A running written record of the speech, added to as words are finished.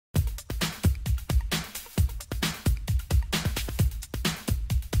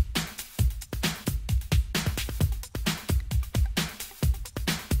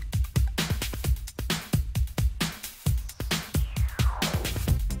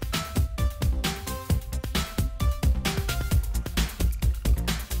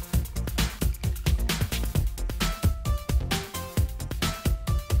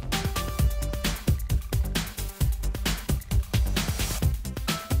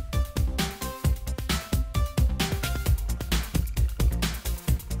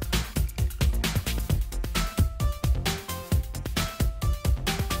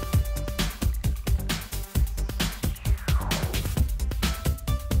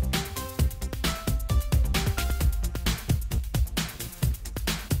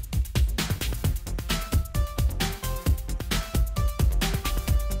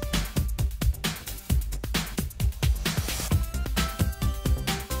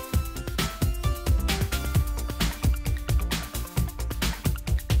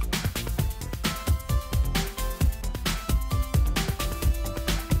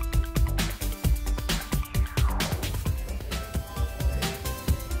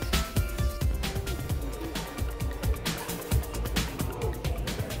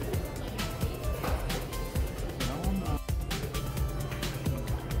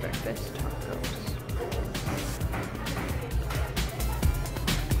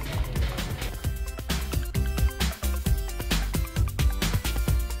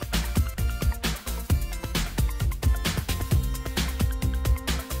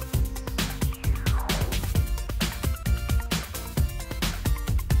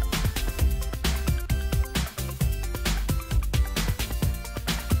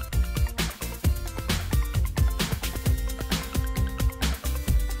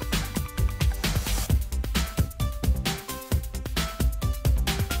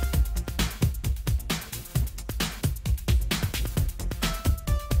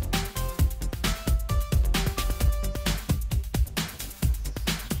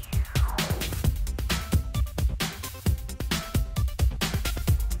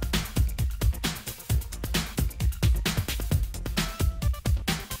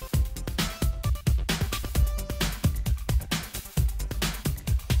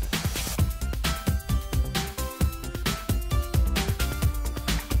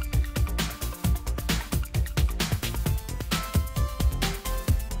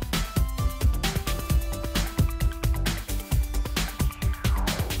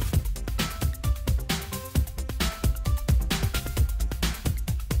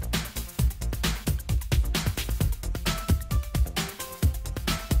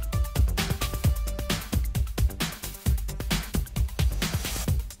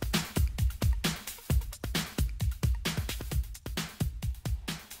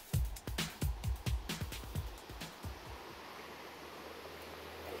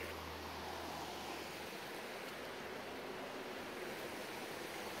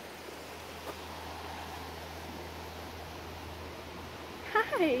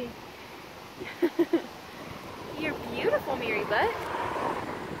Hi. You're beautiful, Mary Butt.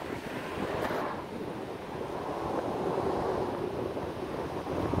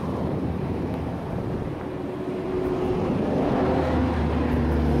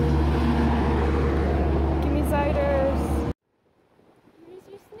 Give me Ziders. Here's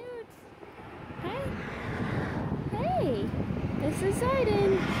your snoots. Hi. Hey. This is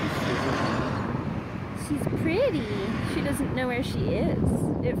Ziden. She's pretty. She doesn't know where she is.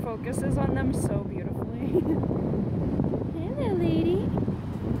 It focuses on them so beautifully. Hello, lady.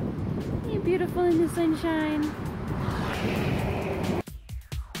 You're beautiful in the sunshine.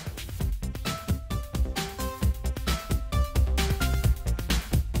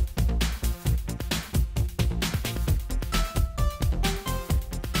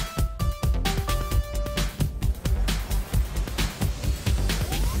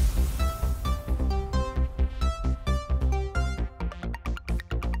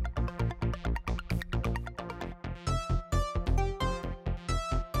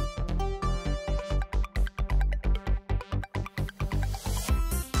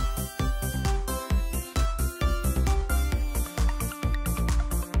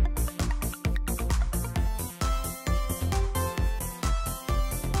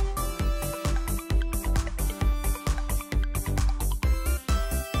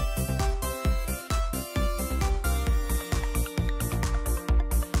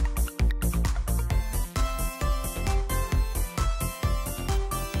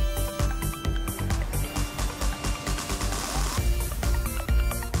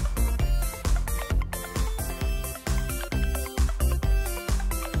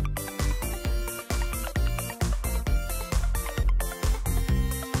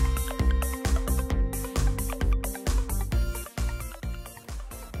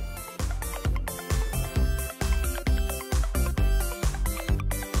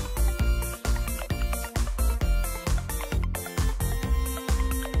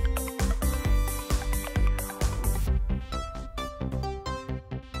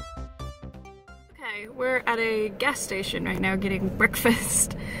 We're at a gas station right now getting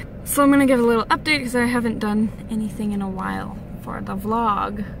breakfast. So I'm gonna give a little update because I haven't done anything in a while for the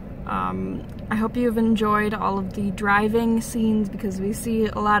vlog. I hope you've enjoyed all of the driving scenes because we see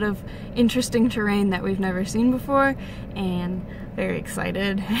a lot of interesting terrain that we've never seen before, and very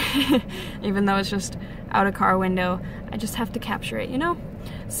excited. Even though it's just out a car window, I just have to capture it, you know?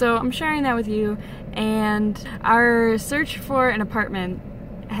 So I'm sharing that with you, and our search for an apartment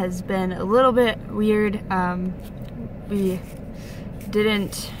has been a little bit weird. We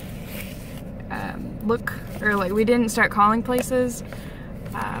didn't look, or like we didn't start calling places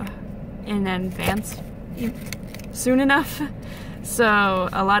in advance soon enough. So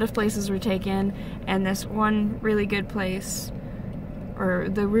a lot of places were taken, and this one really good place, or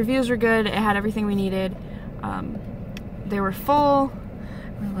the reviews were good, it had everything we needed. They were full.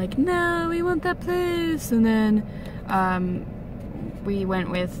 We're like, no, we want that place. And then we went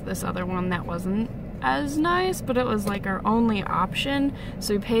with this other one that wasn't as nice, but it was like our only option.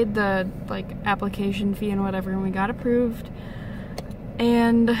 So we paid the like application fee and whatever, and we got approved.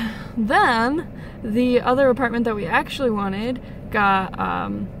 And then the other apartment that we actually wanted got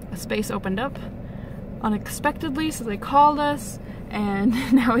a space opened up unexpectedly, so they called us, and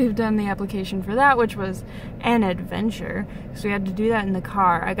now we've done the application for that, which was an adventure. So we had to do that in the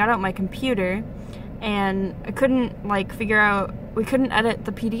car. I got out my computer, and I couldn't like figure out, we couldn't edit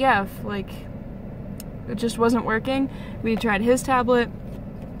the PDF, like it just wasn't working. We tried his tablet,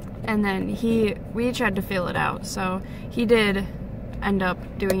 and then we each had to fill it out. So he did end up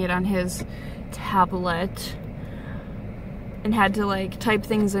doing it on his tablet and had to like type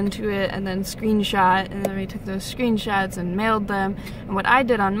things into it and then screenshot, and then we took those screenshots and mailed them. And what I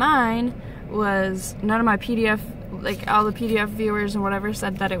did on mine was, none of my PDF, like all the PDF viewers and whatever,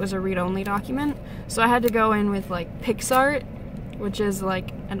 said that it was a read-only document. So I had to go in with like PixArt, which is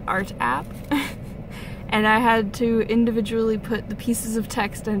like an art app, and I had to individually put the pieces of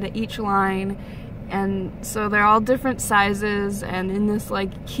text into each line, and so they're all different sizes and in this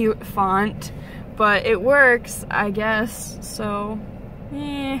like cute font, but it works, I guess. So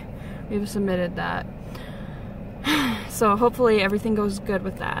we've submitted that. So hopefully everything goes good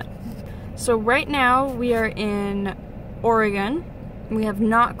with that. So right now we are in Oregon. We have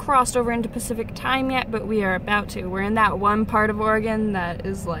not crossed over into Pacific time yet, but we are about to. We're in that one part of Oregon that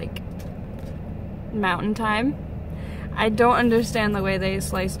is like mountain time. I don't understand the way they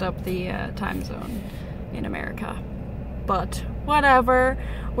sliced up the time zone in America, but whatever.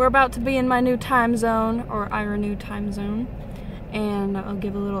 We're about to be in my new time zone, or our new time zone, and I'll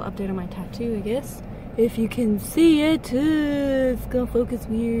give a little update on my tattoo, I guess. If you can see it, it's gonna focus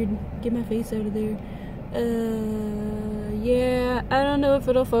weird. Get my face out of there. Yeah, I don't know if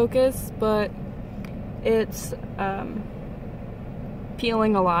it'll focus, but it's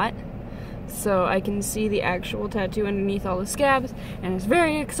peeling a lot. So I can see the actual tattoo underneath all the scabs, and it's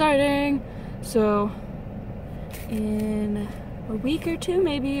very exciting. So in a week or two,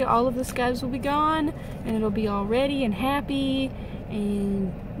 maybe all of the scabs will be gone, and it'll be all ready and happy,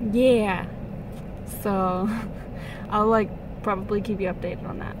 and yeah. So I'll like probably keep you updated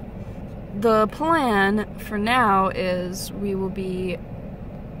on that. The plan for now is we will be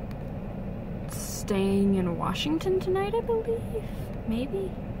staying in Washington tonight, I believe.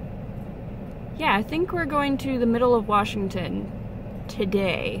 Maybe? Yeah, I think we're going to the middle of Washington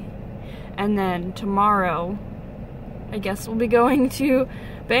today. And then tomorrow, I guess we'll be going to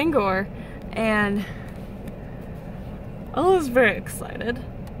Bangor. And I was very excited.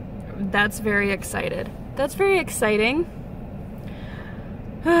 That's very excited. That's very exciting.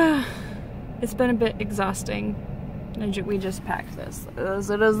 It's been a bit exhausting. We just packed this. As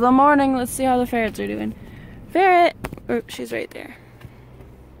it is the morning, let's see how the ferrets are doing. Ferret! Oh, she's right there.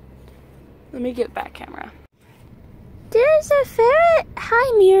 Let me get back camera. There's a ferret!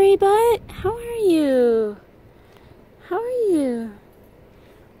 Hi, Mary Butt! How are you? How are you?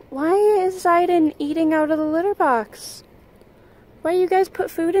 Why is Zayden eating out of the litter box? Why do you guys put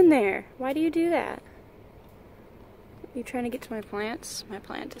food in there? Why do you do that? Are you trying to get to my plants? My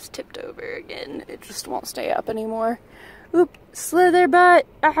plant is tipped over again. It just won't stay up anymore. Oop! Slither butt!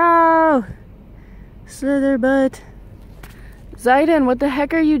 Ow! Slither butt. Zayden, what the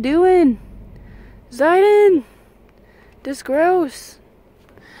heck are you doing? Zayden! This gross.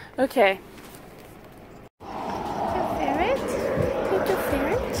 Okay.